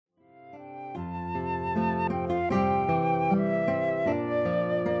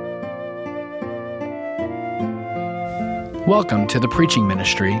Welcome to the preaching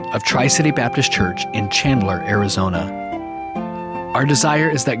ministry of Tri-City Baptist Church in Chandler, Arizona. Our desire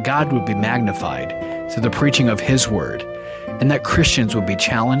is that God would be magnified through the preaching of His Word, and that Christians would be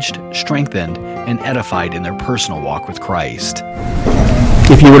challenged, strengthened, and edified in their personal walk with Christ.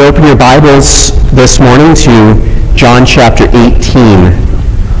 If you would open your Bibles this morning to John chapter 18.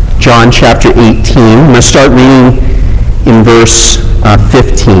 John chapter 18. I'm going to start reading in verse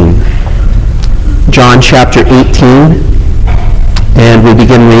 15. John chapter 18. And we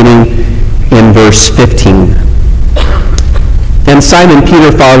begin reading in verse 15. And Simon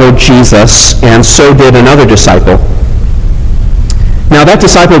Peter followed Jesus, and so did another disciple. Now that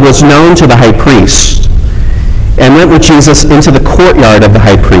disciple was known to the high priest, and went with Jesus into the courtyard of the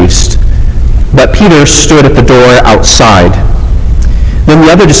high priest. But Peter stood at the door outside. Then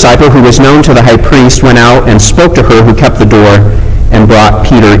the other disciple, who was known to the high priest, went out and spoke to her who kept the door, and brought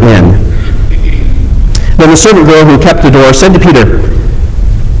Peter in. Then the servant girl who kept the door said to Peter,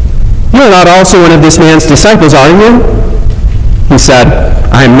 "You are not also one of this man's disciples, are you?" He said,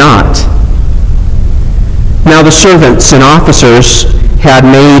 "I am not." Now the servants and officers had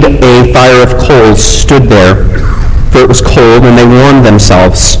made a fire of coals, stood there, for it was cold, and they warmed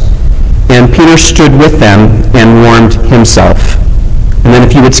themselves. And Peter stood with them and warmed himself. And then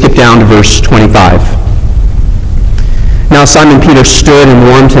if you would skip down to verse 25. Now Simon Peter stood and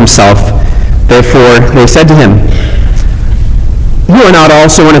warmed himself. Therefore they said to him, "You are not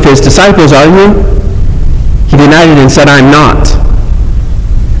also one of his disciples, are you?" He denied it and said, "I am not."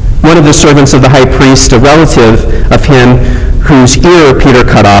 One of the servants of the high priest, a relative of him whose ear Peter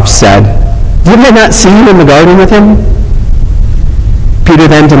cut off, said, "Did I not see you in the garden with him?" Peter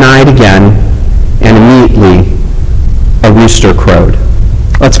then denied again, and immediately a rooster crowed.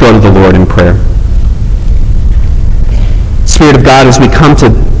 Let's go to the Lord in prayer. Spirit of God, as we come to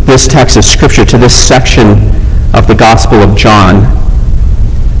this text of Scripture, to this section of the Gospel of John,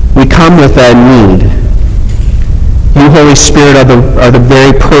 we come with a need. You, Holy Spirit, are the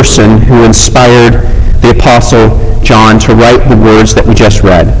very person who inspired the Apostle John to write the words that we just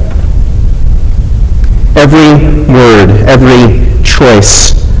read. Every word, every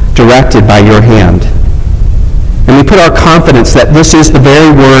choice directed by your hand. And we put our confidence that this is the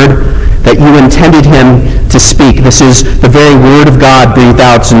very word that you intended him to speak. This is the very word of God breathed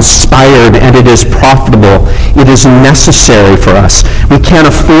out. It's inspired, and it is profitable. It is necessary for us. We can't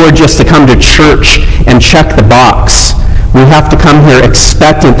afford just to come to church and check the box. We have to come here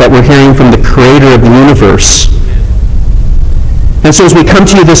expectant that we're hearing from the Creator of the universe. And so as we come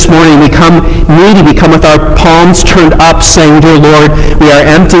to you this morning, we come needy. We come with our palms turned up, saying, "Dear Lord, we are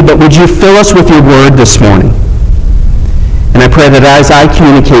empty, but would you fill us with your word this morning?" And I pray that as I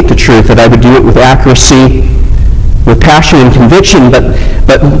communicate the truth, that I would do it with accuracy, with passion and conviction,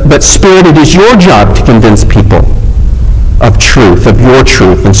 but Spirit, it is your job to convince people of truth, of your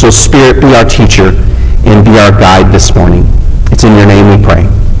truth. And so Spirit, be our teacher and be our guide this morning. It's in your name we pray.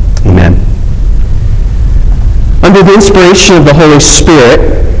 Amen. Under the inspiration of the Holy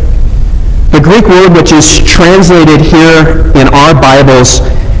Spirit, the Greek word which is translated here in our Bibles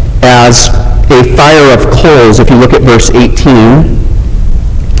as a fire of coals, if you look at verse 18,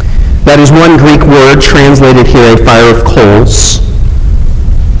 that is one Greek word translated here, a fire of coals.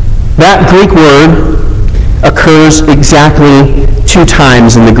 That Greek word occurs exactly 2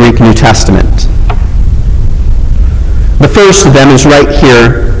 times in the Greek New Testament. The first of them is right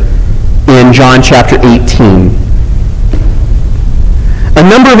here in John chapter 18. A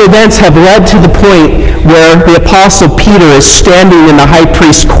number of events have led to the point where the Apostle Peter is standing in the high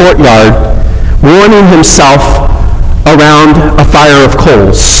priest's courtyard, warming himself around a fire of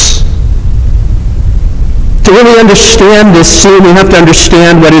coals. To really understand this scene, we have to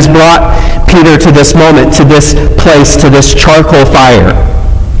understand what has brought Peter to this moment, to this place, to this charcoal fire.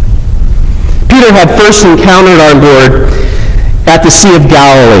 Peter had first encountered our Lord at the Sea of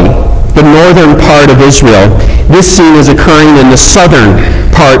Galilee, the northern part of Israel. This scene is occurring in the southern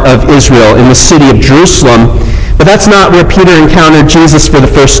part of Israel, in the city of Jerusalem. But that's not where Peter encountered Jesus for the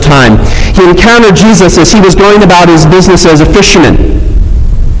first time. He encountered Jesus as he was going about his business as a fisherman.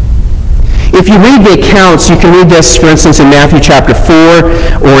 If you read the accounts, you can read this, for instance, in Matthew chapter 4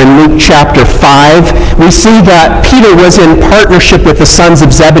 or in Luke chapter 5. We see that Peter was in partnership with the sons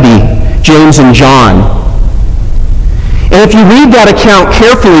of Zebedee, James and John. And if you read that account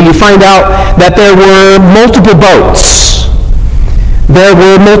carefully, you find out that there were multiple boats. There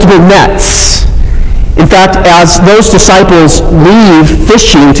were multiple nets. In fact, as those disciples leave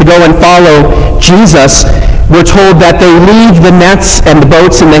fishing to go and follow Jesus, we're told that they leave the nets and the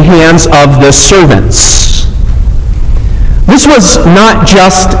boats in the hands of the servants. This This was not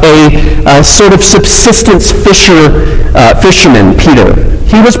just a sort of subsistence fisherman, Peter.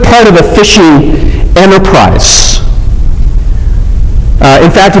 He was part of a fishing enterprise.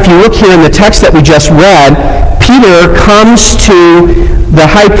 In fact, if you look here in the text that we just read, Peter comes to the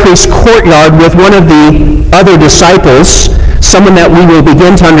high priest's courtyard with one of the other disciples, someone that we will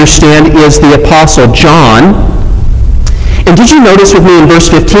begin to understand is the Apostle John. And did you notice with me in verse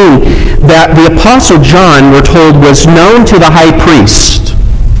 15 that the Apostle John, we're told, was known to the high priest?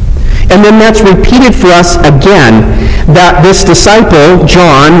 And then that's repeated for us again, that this disciple,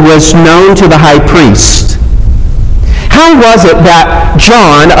 John, was known to the high priest. How was it that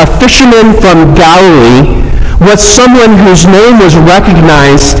John, a fisherman from Galilee, was someone whose name was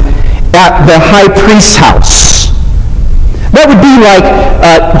recognized at the high priest's house? That would be like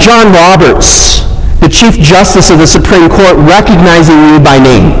John Roberts, the Chief Justice of the Supreme Court, recognizing you by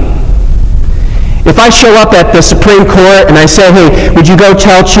name. If I show up at the Supreme Court and I say, hey, would you go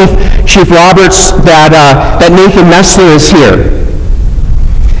tell Chief Roberts that Nathan Messler is here?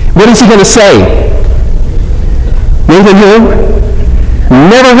 What is he going to say? Nathan who?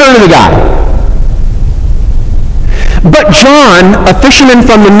 Never heard of the guy. But John, a fisherman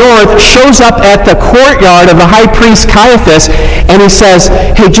from the north, shows up at the courtyard of the high priest Caiaphas, and he says,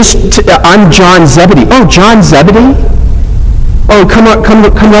 hey, I'm John Zebedee. Oh, John Zebedee? Oh, come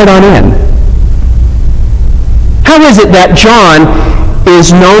right on in. How is it that John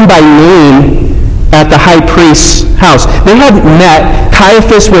is known by name at the high priest's house? They hadn't met.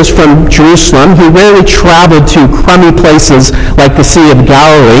 Caiaphas was from Jerusalem. He rarely traveled to crummy places like the Sea of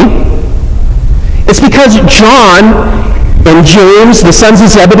Galilee. It's because John and James, the sons of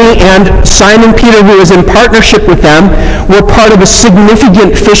Zebedee, and Simon Peter, who was in partnership with them, were part of a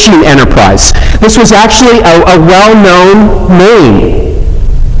significant fishing enterprise. This was actually a well-known name.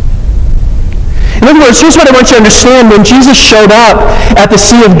 In other words, here's what I want you to understand. When Jesus showed up at the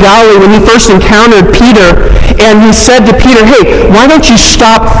Sea of Galilee, when he first encountered Peter, and he said to Peter, hey, why don't you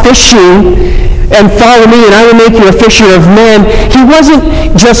stop fishing and follow me, and I will make you a fisher of men, he wasn't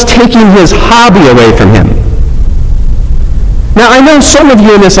just taking his hobby away from him. Now, I know some of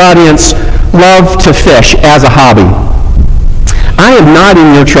you in this audience love to fish as a hobby. I am not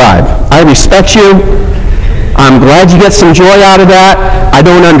in your tribe. I respect you. I'm glad you get some joy out of that. I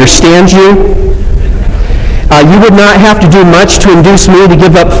don't understand you. You would not have to do much to induce me to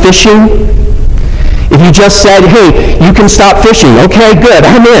give up fishing. If you just said, hey, you can stop fishing. Okay, good,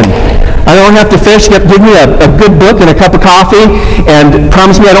 I'm in. I don't have to fish. Give me a good book and a cup of coffee and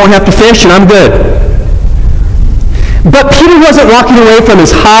promise me I don't have to fish and I'm good. But Peter wasn't walking away from his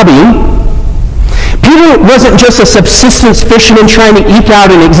hobby. Peter wasn't just a subsistence fisherman trying to eke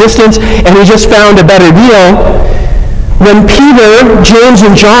out an existence and he just found a better deal. When Peter, James,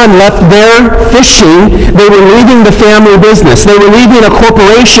 and John left their fishing, they were leaving the family business. They were leaving a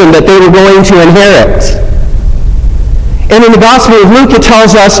corporation that they were going to inherit. And in the Gospel of Luke, it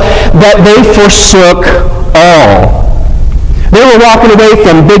tells us that they forsook all. They were walking away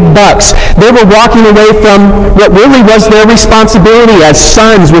from big bucks. They were walking away from what really was their responsibility as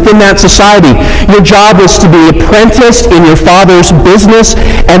sons within that society. Your job was to be apprenticed in your father's business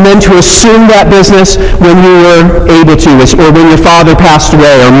and then to assume that business when you were able to, or when your father passed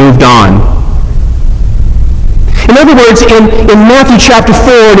away or moved on. In other words, in Matthew chapter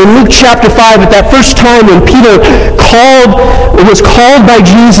 4 and in Luke chapter 5, at that first time when Peter was called by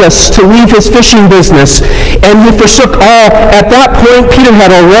Jesus to leave his fishing business, and he forsook all, at that point Peter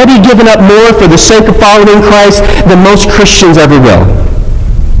had already given up more for the sake of following Christ than most Christians ever will.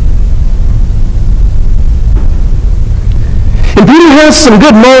 And Peter has some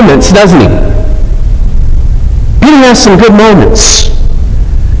good moments, doesn't he? Peter has some good moments.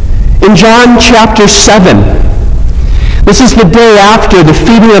 In John chapter 7, this is the day after the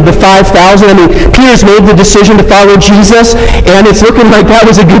feeding of the 5,000. I mean, Peter's made the decision to follow Jesus, and it's looking like that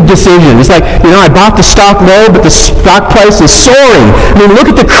was a good decision. It's like, I bought the stock low, but the stock price is soaring. I mean, look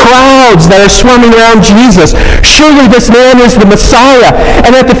at the crowds that are swarming around Jesus. Surely this man is the Messiah.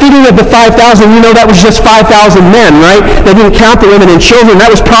 And at the feeding of the 5,000, that was just 5,000 men, right? They didn't count the women and children.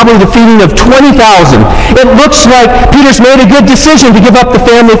 That was probably the feeding of 20,000. It looks like Peter's made a good decision to give up the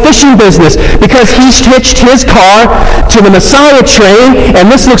family fishing business because he's hitched his car to the Messiah train,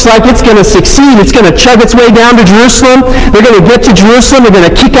 and this looks like it's going to succeed. It's going to chug its way down to Jerusalem. They're going to get to Jerusalem. They're going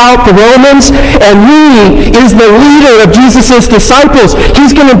to kick out the Romans, and he is the leader of Jesus' disciples.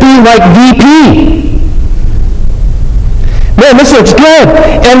 He's going to be like VP. Man, this looks good.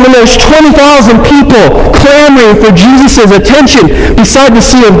 And when there's 20,000 people clamoring for Jesus' attention beside the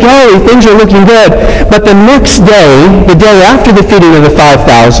Sea of Galilee, things are looking good. But the next day, the day after the feeding of the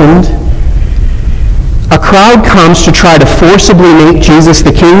 5,000, a crowd comes to try to forcibly make Jesus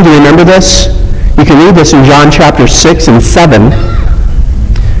the king. Do you remember this? You can read this in John chapter 6 and 7.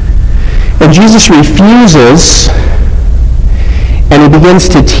 And Jesus refuses, and he begins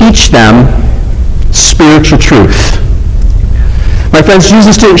to teach them spiritual truth. My friends,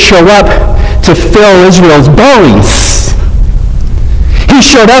 Jesus didn't show up to fill Israel's bellies. He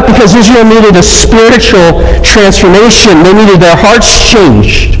showed up because Israel needed a spiritual transformation. They needed their hearts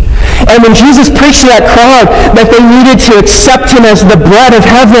changed. And when Jesus preached to that crowd that they needed to accept him as the bread of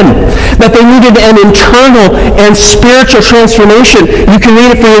heaven, that they needed an internal and spiritual transformation, you can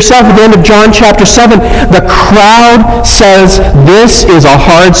read it for yourself at the end of John chapter 7. The crowd says, "This is a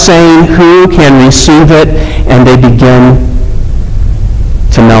hard saying. Who can receive it?" And they begin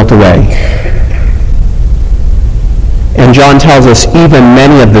to melt away. And John tells us even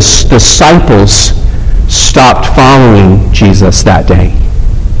many of the disciples stopped following Jesus that day.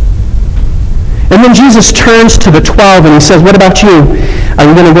 And then Jesus turns to the 12 and he says, "What about you? Are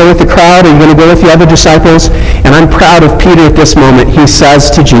you going to go with the crowd? Are you going to go with the other disciples?" And I'm proud of Peter at this moment. He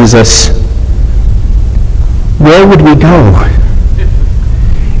says to Jesus, "Where would we go?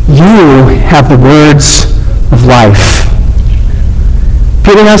 You have the words of life."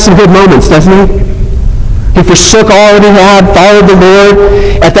 Peter has some good moments, doesn't he? He forsook all that he had, followed the Lord.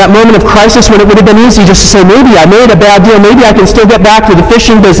 At that moment of crisis when it would have been easy just to say, maybe I made a bad deal, maybe I can still get back to the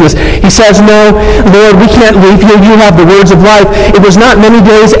fishing business. He says, "No, Lord, we can't leave you. You have the words of life." It was not many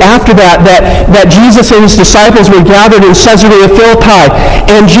days after that Jesus and his disciples were gathered in Caesarea Philippi.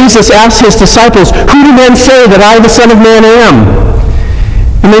 And Jesus asked his disciples, "Who do men say that I, the Son of Man, am?"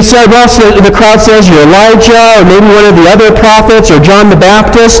 And they said, well, so the crowd says, "You're Elijah, or maybe one of the other prophets, or John the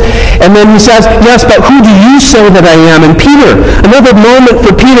Baptist." And then he says, "Yes, but who do you say that I am?" And Peter, another moment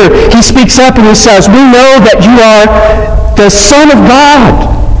for Peter, he speaks up and he says, "We know that you are the Son of God.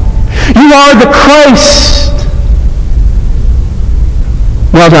 You are the Christ."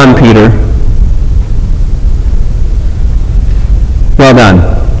 Well done, Peter. Well done.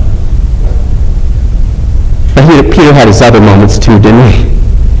 But Peter had his other moments too, didn't he?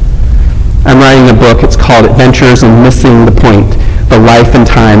 I'm writing a book. It's called Adventures in Missing the Point, The Life and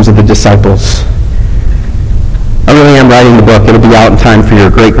Times of the Disciples. I really am writing the book. It'll be out in time for your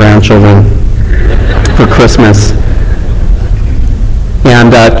great-grandchildren for Christmas.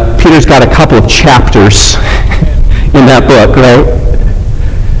 And Peter's got a couple of chapters in that book, right?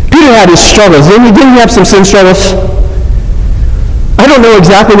 Peter had his struggles. Didn't he have some sin struggles? I don't know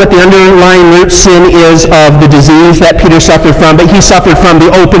exactly what the underlying root sin is of the disease that Peter suffered from, but he suffered from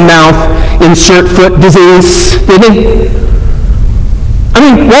the open mouth, insert foot disease, didn't he? I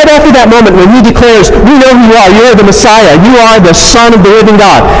mean, right after that moment when he declares, "We know who you are. You are the Messiah. You are the Son of the living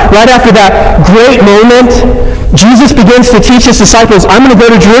God." Right after that great moment, Jesus begins to teach his disciples, "I'm going to go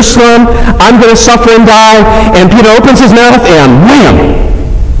to Jerusalem. I'm going to suffer and die." And Peter opens his mouth and wham!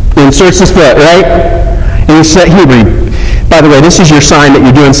 Inserts his foot, right? And by the way, this is your sign that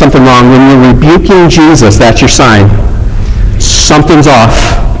you're doing something wrong. When you're rebuking Jesus, that's your sign. Something's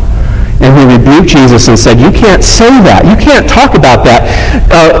off. And he rebuked Jesus and said, "You can't say that. You can't talk about that.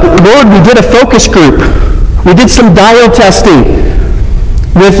 Lord, we did a focus group. We did some dial testing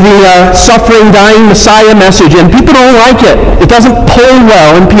with the suffering, dying Messiah message, and people don't like it. It doesn't pull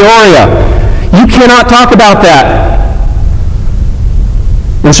well in Peoria. You cannot talk about that."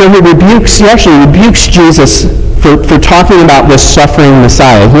 And so he actually rebukes Jesus for talking about this suffering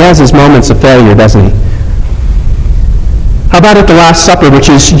Messiah. He has his moments of failure, doesn't he? How about at the Last Supper, which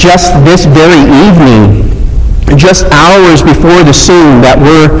is just this very evening, just hours before the scene that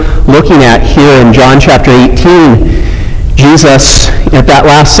we're looking at here in John chapter 18, Jesus at that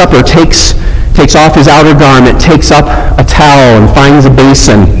Last Supper takes off his outer garment, takes up a towel, and finds a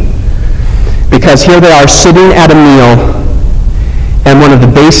basin. Because here they are sitting at a meal, and one of the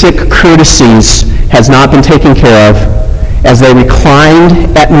basic courtesies has not been taken care of. As they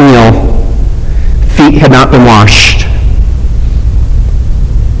reclined at meal, feet had not been washed.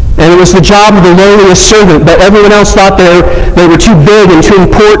 And it was the job of the lowliest servant, but everyone else thought they were too big and too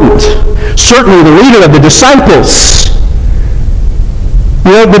important. Certainly the leader of the disciples,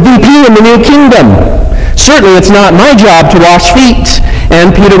 the VP in the new kingdom. Certainly it's not my job to wash feet.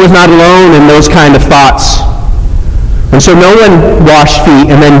 And Peter was not alone in those kind of thoughts. And so no one washed feet,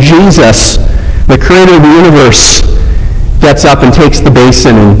 and then Jesus, the creator of the universe, gets up and takes the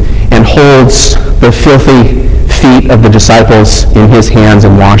basin and holds the filthy feet of the disciples in his hands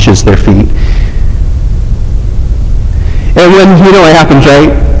and washes their feet. And when, what happens,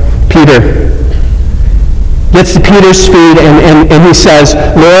 right? Peter gets to Peter's feet and he says,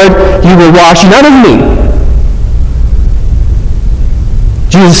 "Lord, you will wash none of me."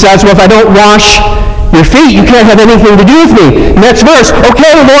 Jesus says, "Well, if I don't wash your feet. You can't have anything to do with me. Next verse,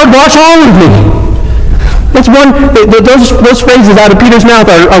 okay, Lord, wash all of me. That's one, those phrases out of Peter's mouth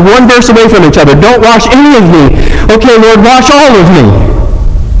are one verse away from each other. Don't wash any of me. Okay, Lord, wash all of me.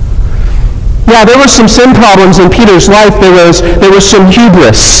 Yeah, there were some sin problems in Peter's life. There was some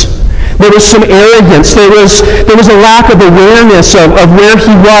hubris. There was some arrogance. There was a lack of awareness of where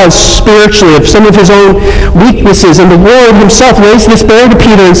he was spiritually, of some of his own weaknesses. And the Lord himself lays this bare to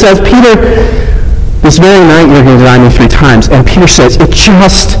Peter and says, Peter, this very night you're going to deny me 3 times. And Peter says,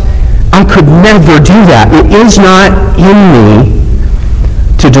 I could never do that. It is not in me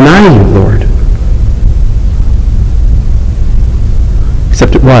to deny you, Lord.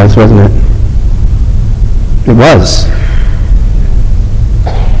 Except it was, wasn't it? It was.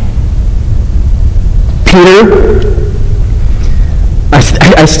 Peter,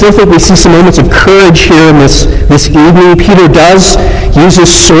 I still think we see some moments of courage here in this evening. Peter does use his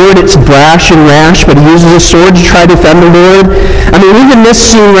sword. It's brash and rash, but he uses his sword to try to defend the Lord. I mean, even this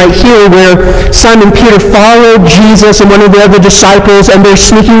scene right here where Simon Peter followed Jesus and one of the other disciples, and they're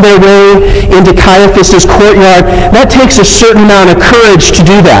sneaking their way into Caiaphas' courtyard, that takes a certain amount of courage to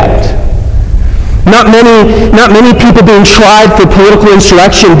do that. Not many people being tried for political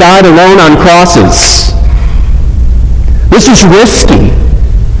insurrection died alone on crosses. This is risky.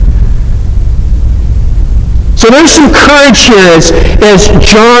 So there's some courage here as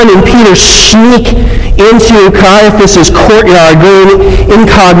John and Peter sneak into Caiaphas' courtyard, going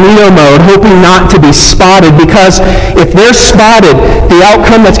incognito mode, hoping not to be spotted, because if they're spotted, the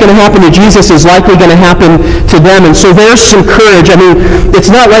outcome that's going to happen to Jesus is likely going to happen to them. And so there's some courage. I mean, it's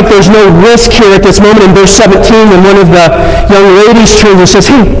not like there's no risk here at this moment in verse 17 when one of the young ladies turns and says,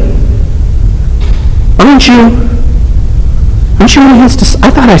 hey, aren't you one of his disciples? I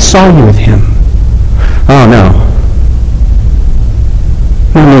thought I saw you with him. Oh, no.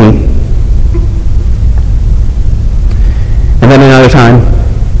 Not me. And then another time.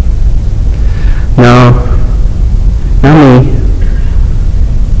 No. Not me.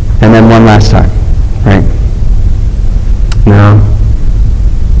 And then one last time. Right? No.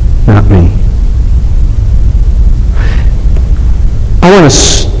 Not me. I want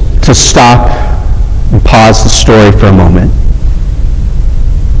us to stop and pause the story for a moment.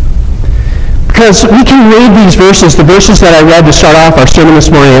 Because we can read these verses, the verses that I read to start off our sermon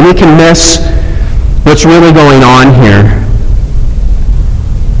this morning, and we can miss what's really going on here.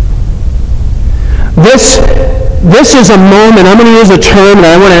 This is a moment. I'm going to use a term, and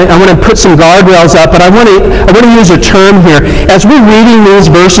I want to put some guardrails up, but I want to use a term here. As we're reading these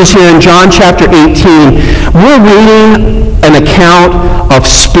verses here in John chapter 18, we're reading an account of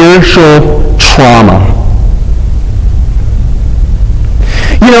spiritual trauma.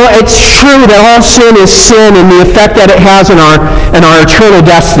 You know, it's true that all sin is sin and the effect that it has on our eternal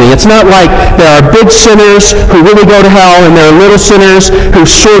destiny. It's not like there are big sinners who really go to hell and there are little sinners who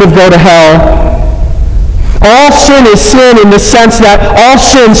sort of go to hell. All sin is sin in the sense that all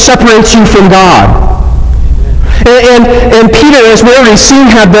sin separates you from God. And Peter, as we already seen,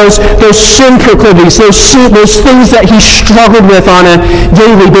 had those sin proclivities, those things that he struggled with on a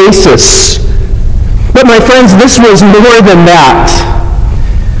daily basis. But my friends, this was more than that.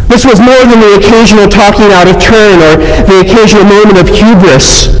 This was more than the occasional talking out of turn or the occasional moment of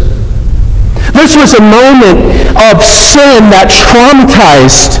hubris. This was a moment of sin that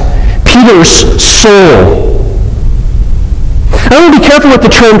traumatized Peter's soul. I want to be careful with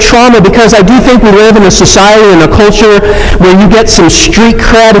the term trauma, because I do think we live in a society and a culture where you get some street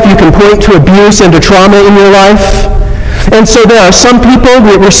cred if you can point to abuse and to trauma in your life. And so there are some people,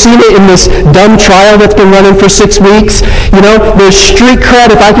 we're seeing it in this dumb trial that's been running for 6 weeks. You know, there's street cred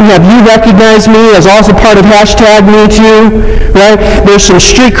if I can have you recognize me as also part of #MeToo, right? There's some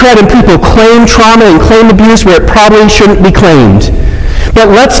street cred and people claim trauma and claim abuse where it probably shouldn't be claimed. But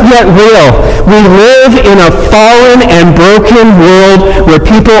let's get real. We live in a fallen and broken world where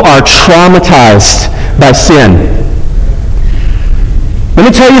people are traumatized by sin. Let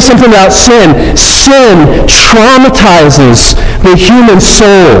me tell you something about sin. Sin traumatizes the human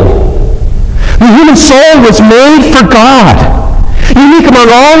soul. The human soul was made for God. Unique among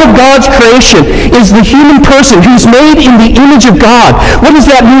all of God's creation is the human person who's made in the image of God. What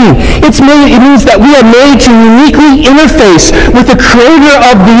does that mean? It means that we are made to uniquely interface with the creator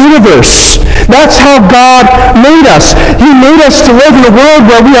of the universe. That's how God made us. He made us to live in a world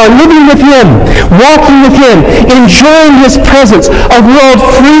where we are living with Him, walking with Him, enjoying His presence, a world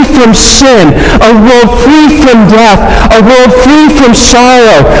free from sin, a world free from death, a world free from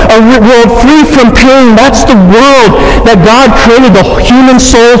sorrow, a world free from pain. That's the world that God created the human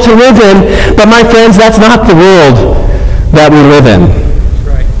soul to live in. But my friends, that's not the world that we live in.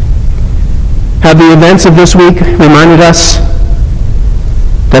 Right. Have the events of this week reminded us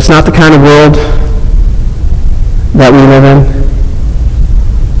that's not the kind of world that we live in?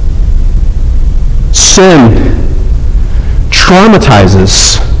 Sin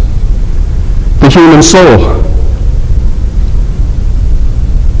traumatizes the human soul.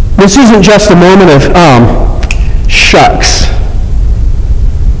 This isn't just a moment of, shucks.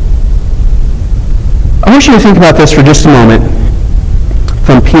 I want you to think about this for just a moment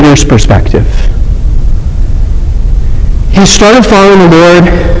from Peter's perspective. He started following the Lord.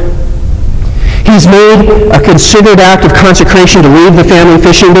 He's made a considered act of consecration to leave the family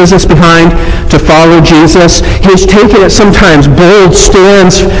fishing business behind to follow Jesus. He's taken at sometimes bold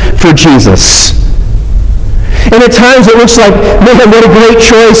stands for Jesus. And at times it looks like, man, what a great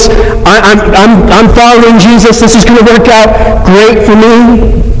choice. I'm following Jesus. This is going to work out great for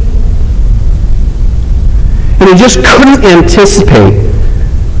me. And he just couldn't anticipate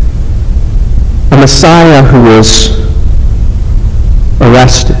a Messiah who was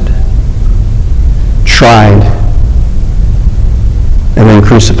arrested, tried, and then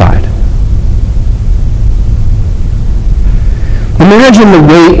crucified. Imagine the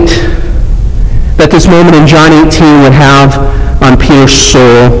weight that this moment in John 18 would have on Peter's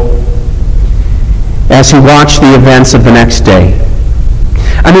soul as he watched the events of the next day.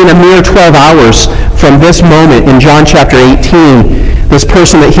 I mean, a mere 12 hours from this moment in John chapter 18, this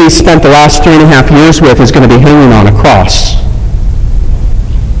person that he spent the last 3.5 years with is going to be hanging on a cross.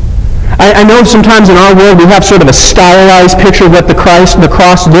 I know sometimes in our world we have sort of a stylized picture of what the cross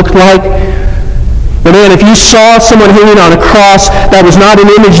looked like. But man, if you saw someone hanging on a cross, that was not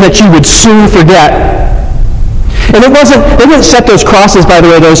an image that you would soon forget. And they didn't set those crosses, by the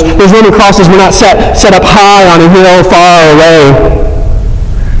way, those Roman crosses were not set up high on a hill far away.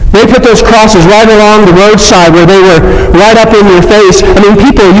 They put those crosses right along the roadside where they were right up in your face. I mean,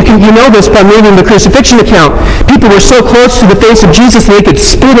 people, you know this by reading the crucifixion account. People were so close to the face of Jesus they could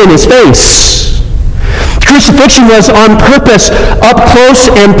spit in his face. Crucifixion was on purpose, up close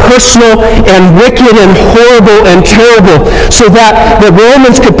and personal and wicked and horrible and terrible, so that the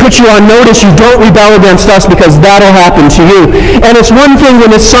Romans could put you on notice. You don't rebel against us because that'll happen to you. And it's one thing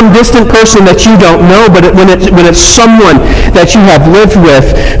when it's some distant person that you don't know, but when it's someone that you have lived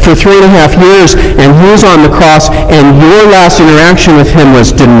with for 3.5 years and he's on the cross and your last interaction with him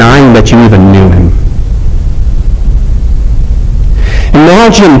was denying that you even knew him.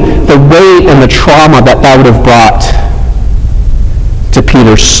 Imagine the weight and the trauma that would have brought to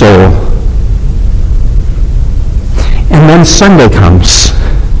Peter's soul. And then Sunday comes.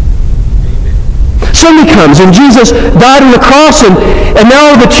 Sunday comes, and Jesus died on the cross, and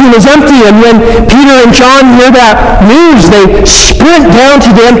now the tomb is empty. And when Peter and John hear that news, they sprint down to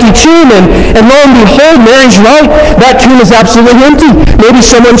the empty tomb, and lo and behold, Mary's right. That tomb is absolutely empty. Maybe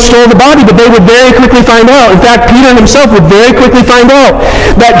someone stole the body, but they would very quickly find out. In fact, Peter himself would very quickly find out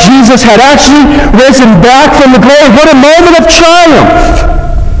that Jesus had actually risen back from the grave. What a moment of triumph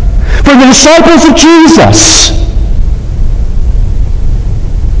for the disciples of Jesus.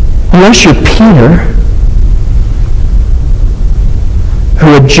 Unless you're Peter, who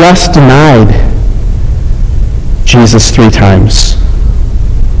had just denied Jesus 3 times.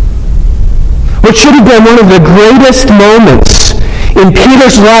 What should have been one of the greatest moments in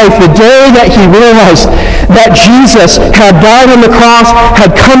Peter's life, the day that he realized that Jesus had died on the cross,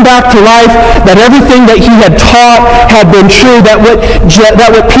 had come back to life, that everything that he had taught had been true, that what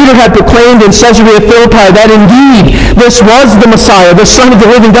Peter had proclaimed in Caesarea Philippi, that indeed this was the Messiah, the Son of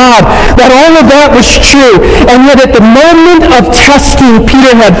the living God, that all of that was true. And yet at the moment of testing,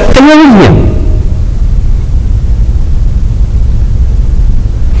 Peter had failed him.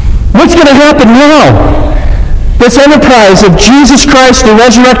 What's going to happen now? This enterprise of Jesus Christ, the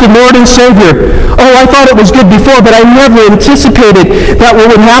resurrected Lord and Savior. Oh, I thought it was good before, but I never anticipated that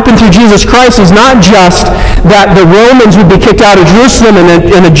what would happen through Jesus Christ is not just that the Romans would be kicked out of Jerusalem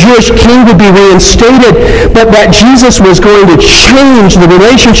and a Jewish king would be reinstated, but that Jesus was going to change the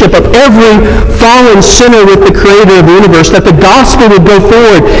relationship of every fallen sinner with the Creator of the universe, that the gospel would go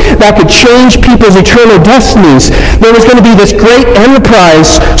forward, that could change people's eternal destinies. There was going to be this great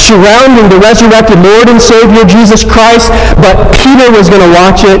enterprise surrounding the resurrected Lord and Savior Jesus Christ, but Peter was going to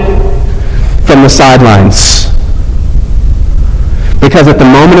watch it from the sidelines. Because at the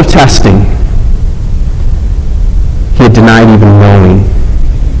moment of testing, he had denied even knowing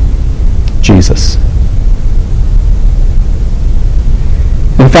Jesus.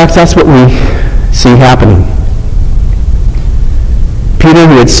 In fact, that's what we see happening. Peter,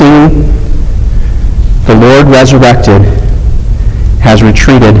 who had seen the Lord resurrected, has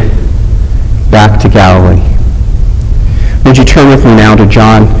retreated back to Galilee. Would you turn with me now to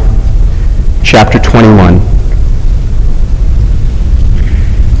John chapter 21.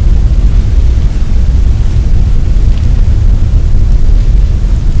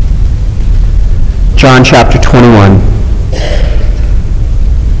 John chapter 21.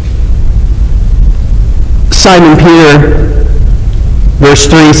 Simon Peter, verse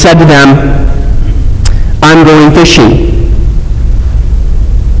 3, said to them, I'm going fishing.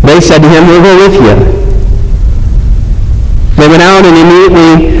 They said to him, we'll go with you. They went out and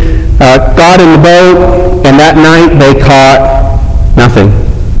immediately got in the boat, and that night they caught nothing.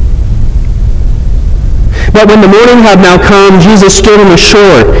 But when the morning had now come, Jesus stood on the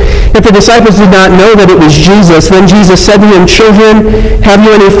shore. If the disciples did not know that it was Jesus, then Jesus said to them, Children, have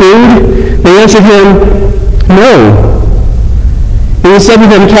you any food? They answered him, No. And he said to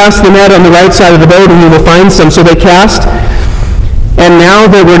them, Cast the net on the right side of the boat, and you will find some. So they cast, and now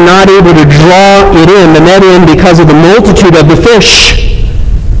they were not able to draw the net in, because of the multitude of the fish.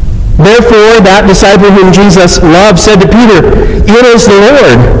 Therefore, that disciple whom Jesus loved said to Peter, It is the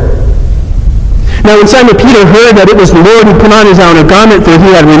Lord. Now when Simon Peter heard that it was the Lord, he put on his outer garment, for he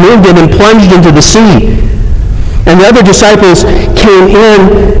had removed it, and plunged into the sea. And the other disciples came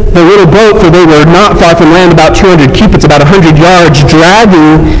in the little boat, for they were not far from land, about 200 cubits, about 100 yards,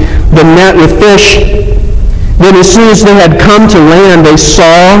 dragging the net with fish. Then as soon as they had come to land, they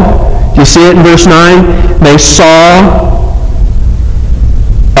saw, do you see it in verse 9? They saw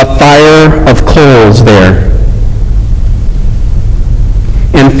a fire of coals there,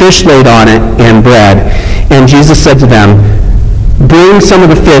 and fish laid on it, and bread. And Jesus said to them, Bring some of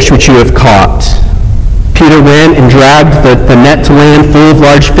the fish which you have caught. Peter went and dragged the net to land full of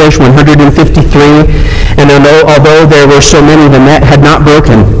large fish, 153. And although there were so many, the net had not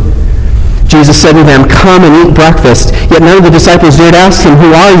broken. Jesus said to them, Come and eat breakfast. Yet none of the disciples dared ask him,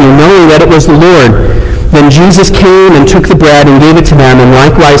 Who are you? Knowing that it was the Lord. Then Jesus came and took the bread and gave it to them, and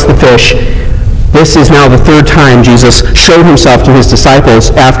likewise the fish. This is now the third time Jesus showed himself to his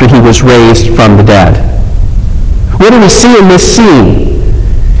disciples after he was raised from the dead. What do we see in this scene?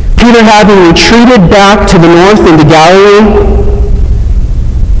 Peter, having retreated back to the north into Galilee,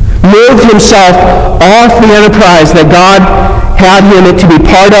 moved himself off the enterprise that God had him to be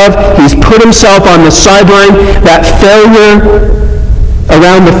part of. He's put himself on the sideline, that failure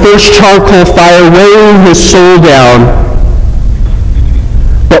around the first charcoal fire, weighing his soul down.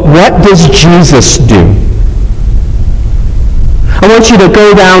 But what does Jesus do? I want you to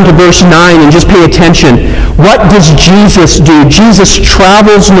go down to verse 9 and just pay attention. What does Jesus do? Jesus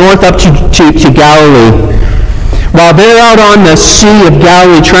travels north up to Galilee. While they're out on the Sea of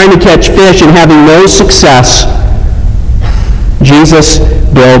Galilee trying to catch fish and having no success, Jesus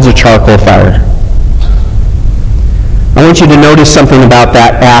builds a charcoal fire. I want you to notice something about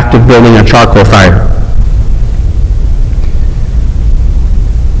that act of building a charcoal fire.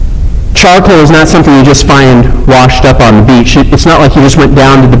 Charcoal is not something you just find washed up on the beach. It's not like you just went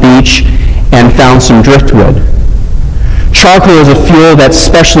down to the beach and found some driftwood. Charcoal is a fuel that's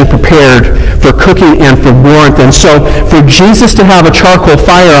specially prepared for cooking and for warmth. And so for Jesus to have a charcoal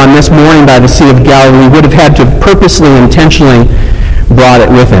fire on this morning by the Sea of Galilee, he would have had to have purposely, intentionally brought it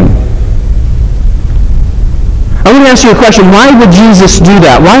with him. I want to ask you a question. Why would Jesus do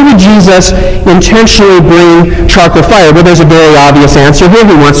that? Why would Jesus intentionally bring charcoal fire? Well, there's a very obvious answer here.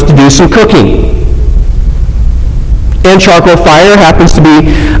 He wants to do some cooking. And charcoal fire happens to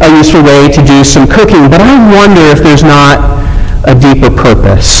be a useful way to do some cooking. But I wonder if there's not a deeper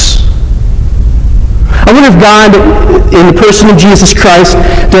purpose. I wonder if God, in the person of Jesus Christ,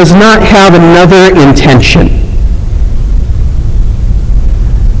 does not have another intention.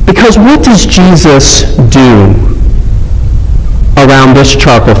 Because what does Jesus do around this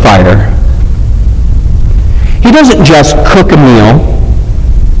charcoal fire? He doesn't just cook a meal,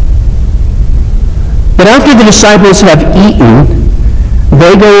 but after the disciples have eaten,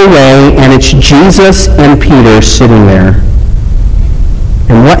 they go away, and it's Jesus and Peter sitting there.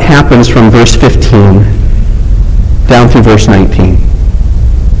 And what happens from verse 15 down through verse 19?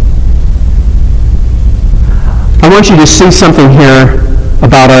 I want you to see something here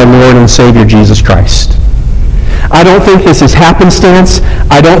about our Lord and Savior Jesus Christ. I don't think this is happenstance.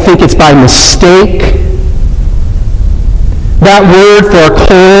 I don't think it's by mistake. That word for a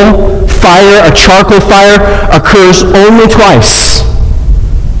coal fire, a charcoal fire, occurs only twice.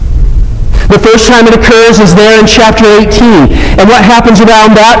 The first time it occurs is there in chapter 18. And what happens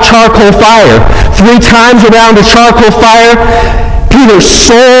around that charcoal fire? 3 times around a charcoal fire, Peter's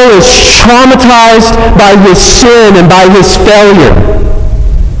soul is traumatized by his sin and by his failure.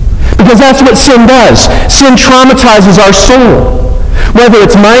 Because that's what sin does. Sin traumatizes our soul. Whether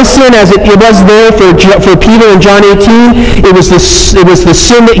it's my sin, as it was there for Peter in John 18, it was the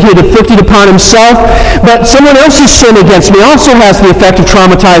sin that he had afflicted upon himself, but someone else's sin against me also has the effect of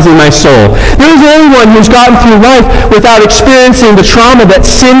traumatizing my soul. There isn't anyone who's gotten through life without experiencing the trauma that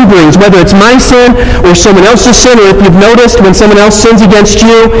sin brings, whether it's my sin or someone else's sin, or if you've noticed when someone else sins against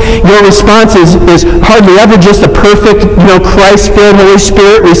you, your response is hardly ever just a perfect, Christ-filled Holy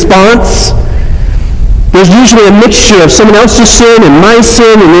Spirit response. There's usually a mixture of someone else's sin and my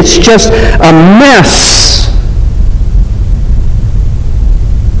sin, and it's just a mess.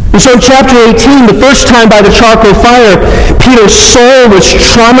 And so in chapter 18, the first time by the charcoal fire, Peter's soul was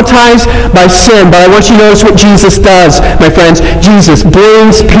traumatized by sin. But I want you to notice what Jesus does, my friends. Jesus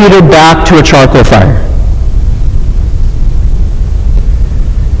brings Peter back to a charcoal fire.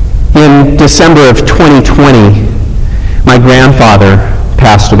 In December of 2020, my grandfather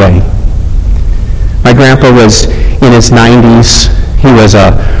passed away. My grandpa was in his 90s. He was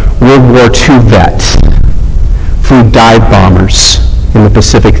a World War II vet, flew dive bombers in the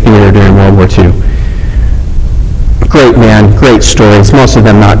Pacific Theater during World War II. Great man, great stories. Most of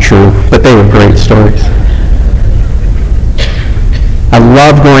them not true, but they were great stories. I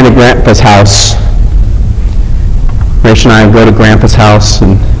loved going to Grandpa's house. Rach and I would go to Grandpa's house,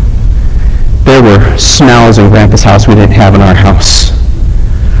 and there were smells in Grandpa's house we didn't have in our house.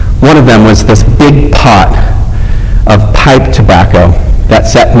 One of them was this big pot of pipe tobacco that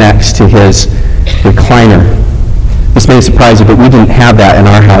sat next to his recliner. This may surprise you, but we didn't have that in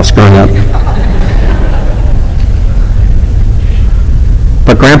our house growing up.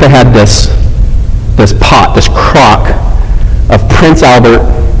 But Grandpa had this pot, this crock of Prince Albert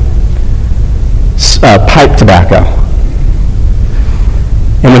pipe tobacco.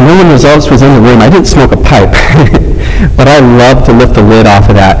 And when no one else was in the room, I didn't smoke a pipe, but I loved to lift the lid off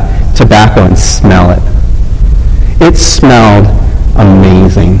of that tobacco and smell it. It smelled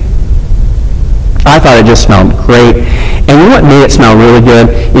amazing. I thought it just smelled great. And you know what made it smell really good?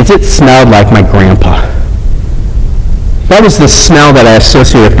 Is it smelled like my grandpa. That was the smell that I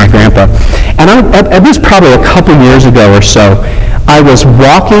associated with my grandpa. And it was probably a couple years ago or so. I was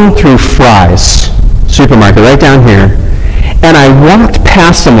walking through Fry's supermarket right down here, and I walked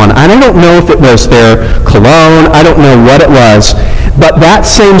past someone. I don't know if it was their cologne. I don't know what it was. But that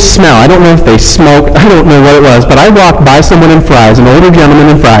same smell, I don't know if they smoked. I don't know what it was. But I walked by someone in Fry's, an older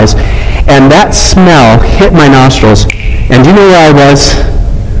gentleman in Fry's, and that smell hit my nostrils. And do you know where I was?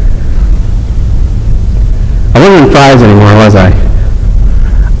 I wasn't in Fry's anymore, was I?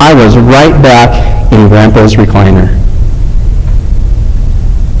 I was right back in Grandpa's recliner.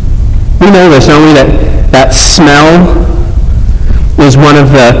 We know this, don't we, that smell is one of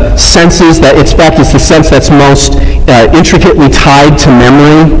the senses that, in fact, it's the sense that's most intricately tied to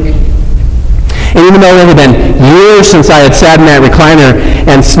memory. And even though it had been years since I had sat in that recliner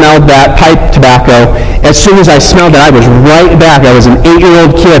and smelled that pipe tobacco, as soon as I smelled it, I was right back. I was an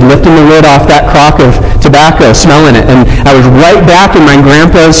 8-year-old kid lifting the lid off that crock of tobacco, smelling it, and I was right back in my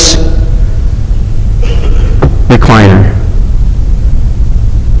grandpa's recliner.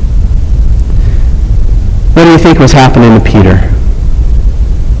 What do you think was happening to Peter?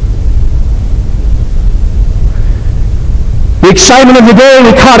 The excitement of the day,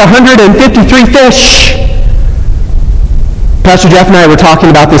 we caught 153 fish. Pastor Jeff and I were talking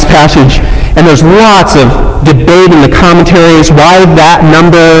about this passage, and there's lots of debate in the commentaries, why that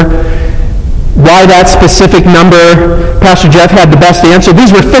number, why that specific number. Pastor Jeff had the best answer.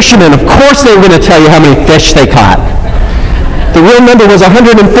 These were fishermen. Of course they were going to tell you how many fish they caught. The real number was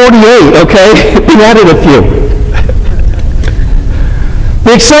 148, okay? We added a few.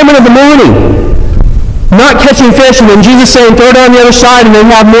 The excitement of the morning. Not catching fish, and then Jesus saying, throw it on the other side, and they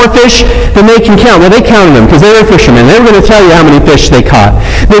have more fish than they can count. Well, they counted them, because they were fishermen. They were going to tell you how many fish they caught.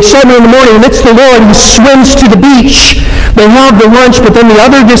 The excitement in the morning, and it's the Lord. He swims to the beach. They have the lunch, but then the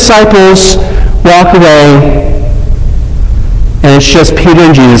other disciples walk away, and it's just Peter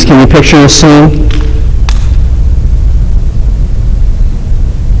and Jesus. Can you picture the scene?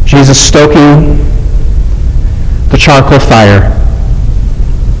 Jesus stoking the charcoal fire.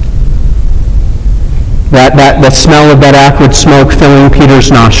 The smell of that acrid smoke filling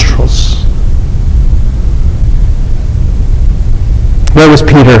Peter's nostrils. Where was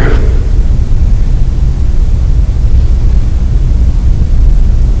Peter?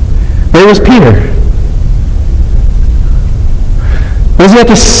 Where was Peter? Was he at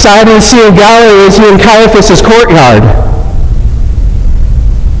the side of the Sea of Galilee, or was he in Caiaphas' courtyard?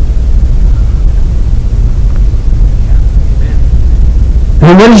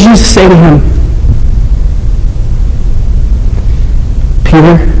 And what did Jesus say to him?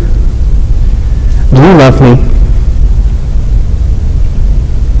 Peter, do you love me?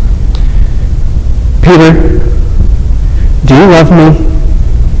 Peter, do you love me?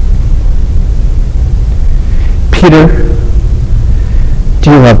 Peter, do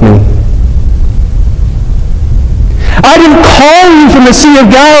you love me? I didn't call you from the Sea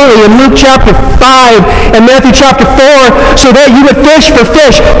of Galilee in Luke chapter 5 and Matthew chapter 4 so that you would fish for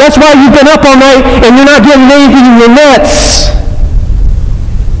fish. That's why you've been up all night and you're not getting anything in your nets.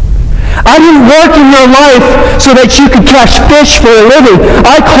 I didn't work in your life so that you could catch fish for a living.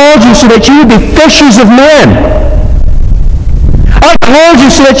 I called you so that you would be fishers of men. I called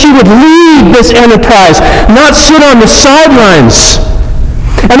you so that you would lead this enterprise, not sit on the sidelines.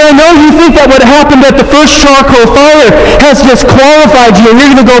 And I know you think that what happened at the first charcoal fire has disqualified you and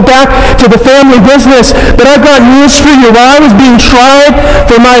you're going to go back to the family business. But I've got news for you. While I was being tried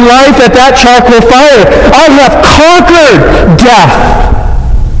for my life at that charcoal fire, I have conquered death.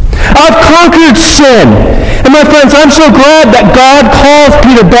 I've conquered sin. And my friends, I'm so glad that God calls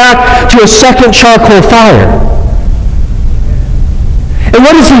Peter back to a second charcoal fire. And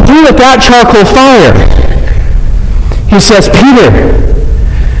what does he do at that charcoal fire? He says, Peter,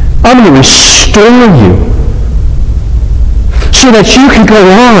 I'm going to restore you so that you can go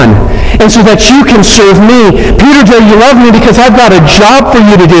on and so that you can serve me. Peter, do you love me? Because I've got a job for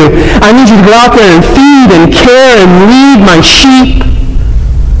you to do. I need you to go out there and feed and care and lead my sheep.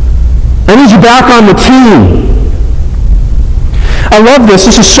 I need you back on the team. I love this.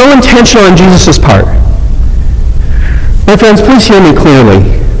 This is so intentional on Jesus' part. My friends, please hear me clearly.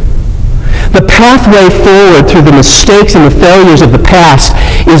 The pathway forward through the mistakes and the failures of the past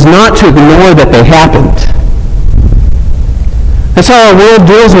is not to ignore that they happened. That's how our world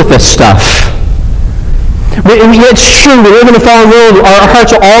deals with this stuff. It's true, we live in a fallen world. Our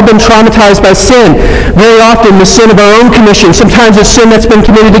hearts have all been traumatized by sin. Very often the sin of our own commission. Sometimes it's sin that's been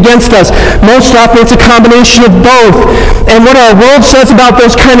committed against us. Most often it's a combination of both. And what our world says about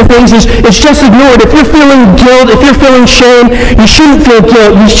those kind of things is it's just ignored. If you're feeling guilt, if you're feeling shame, you shouldn't feel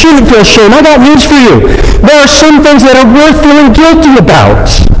guilt. You shouldn't feel shame. I got news for you. There are some things that are worth feeling guilty about.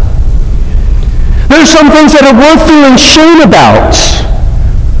 There are some things that are worth feeling shame about.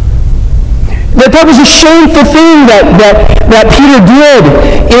 That was a shameful thing that Peter did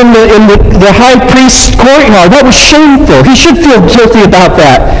in the high priest's courtyard. That was shameful. He should feel guilty about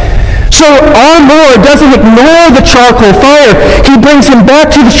that. So our Lord doesn't ignore the charcoal fire. He brings him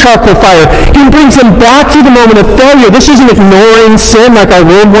back to the charcoal fire. He brings him back to the moment of failure. This isn't ignoring sin like our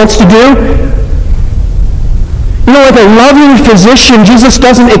world wants to do. You know, like a loving physician, Jesus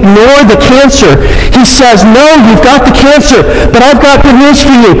doesn't ignore the cancer. He says, no, you've got the cancer, but I've got good news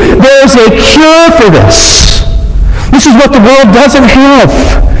for you. There's a cure for this. This is what the world doesn't have.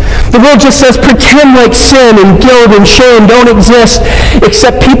 The world just says pretend like sin and guilt and shame don't exist,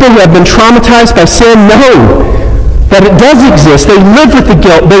 except people who have been traumatized by sin know that it does exist. They live with the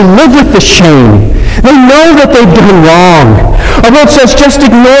guilt. They live with the shame. They know that they've done wrong. Our world says just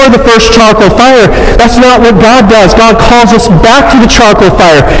ignore the first charcoal fire. That's not what God does. God calls us back to the charcoal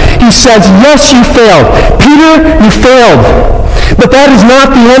fire. He says, yes, you failed. Peter, you failed. But that is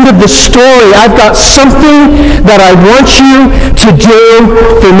not the end of the story. I've got something that I want you to do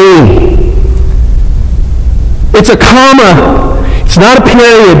for me. It's a comma. It's not a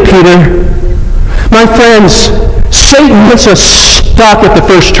period, Peter. My friends, Satan gets us stuck at the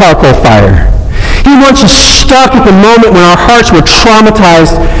first charcoal fire. He wants us stuck at the moment when our hearts were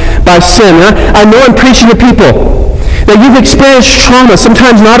traumatized by sin. I know I'm preaching to people that you've experienced trauma,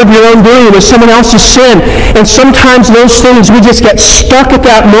 sometimes not of your own doing, it was someone else's sin. And sometimes those things, we just get stuck at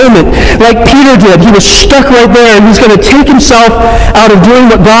that moment, like Peter did. He was stuck right there, and he's going to take himself out of doing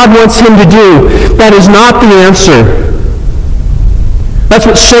what God wants him to do. That is not the answer. That's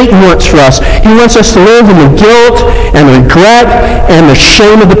what Satan wants for us. He wants us to live in the guilt and the regret and the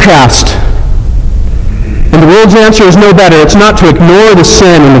shame of the past. And the world's answer is no better. It's not to ignore the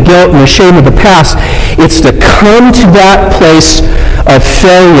sin and the guilt and the shame of the past. It's to come to that place of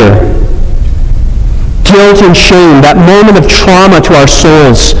failure, guilt and shame, that moment of trauma to our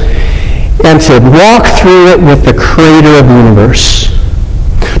souls, and to walk through it with the Creator of the universe.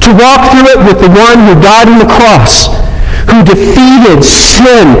 To walk through it with the one who died on the cross, who defeated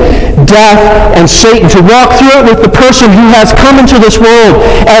sin, death, and Satan. To walk through it with the person who has come into this world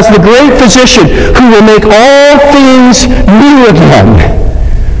as the great physician who will make all things new again.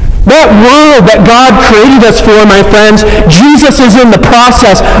 That world that God created us for, my friends, Jesus is in the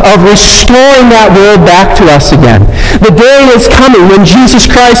process of restoring that world back to us again. The day is coming when Jesus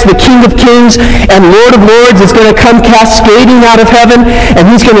Christ, the King of Kings and Lord of Lords, is going to come cascading out of heaven, and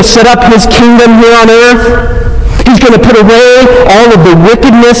he's going to set up his kingdom here on earth. He's going to put away all of the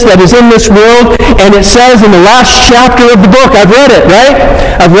wickedness that is in this world. And it says in the last chapter of the book, I've read it, right?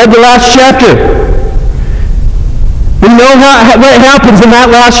 I've read the last chapter. We know what happens in that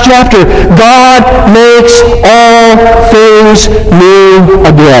last chapter. God makes all things new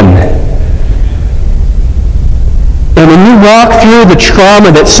again. And when you walk through the trauma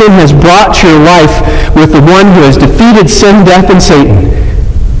that sin has brought to your life with the one who has defeated sin, death, and Satan,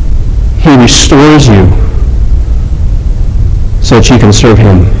 he restores you so that you can serve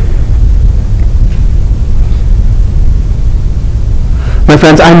him. My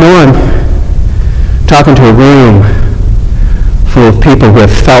friends, I know I'm talking to a room full of people who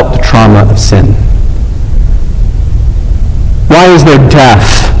have felt the trauma of sin. Why is there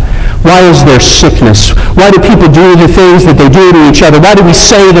death? Why is there sickness? Why do people do the things that they do to each other? Why do we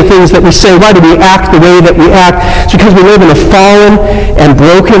say the things that we say? Why do we act the way that we act? It's because we live in a fallen and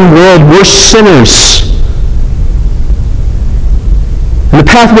broken world. We're sinners. And the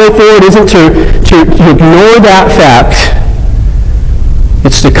pathway forward isn't to ignore that fact.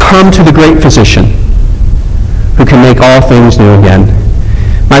 It's to come to the great physician who can make all things new again.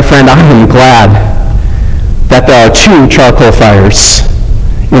 My friend, I am glad that there are 2 charcoal fires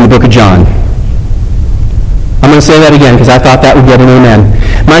in the book of John. I'm going to say that again because I thought that would get an amen.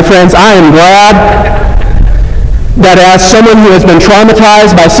 My friends, I am glad that as someone who has been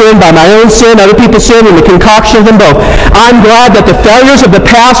traumatized by sin, by my own sin, other people's sin, and the concoction of them both, I'm glad that the failures of the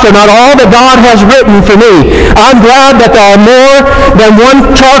past are not all that God has written for me. I'm glad that there are more than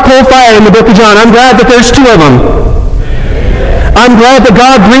 1 charcoal fire in the book of John. I'm glad that there's 2 of them. I'm glad that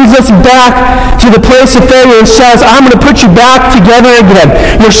God brings us back to the place of failure and says, I'm going to put you back together again.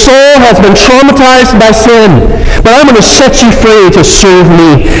 Your soul has been traumatized by sin, but I'm going to set you free to serve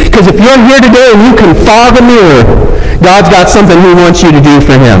me. Because if you're here today and you can fog a mirror, God's got something he wants you to do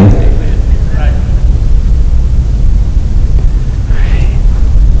for him.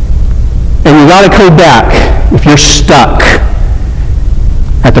 And you got to go back if you're stuck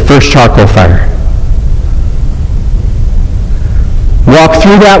at the first charcoal fire. Walk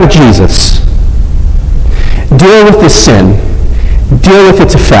through that with Jesus. Deal with the sin. Deal with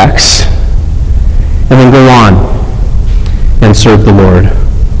its effects. And then go on and serve the Lord.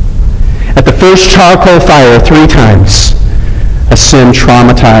 At the first charcoal fire, 3 times, a soul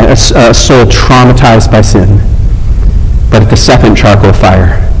traumatized by sin. But at the second charcoal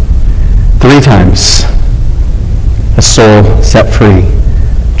fire, 3 times, a soul set free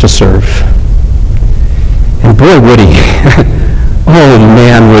to serve. And boy, would he. Oh,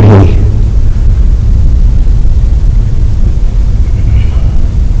 man, would he.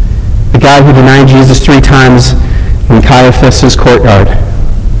 The guy who denied Jesus 3 times in Caiaphas' courtyard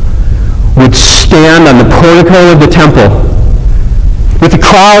would stand on the portico of the temple with the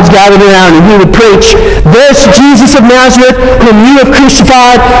crowds gathered around, and he would preach, "This Jesus of Nazareth, whom you have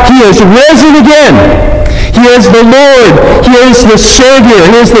crucified, he is risen again. He is the Lord. He is the Savior.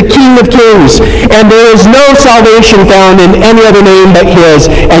 He is the King of Kings. And there is no salvation found in any other name but his,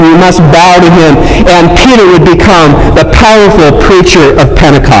 and you must bow to him." And Peter would become the powerful preacher of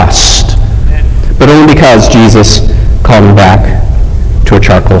Pentecost. But only because Jesus called him back to a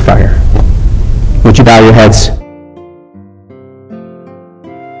charcoal fire. Would you bow your heads?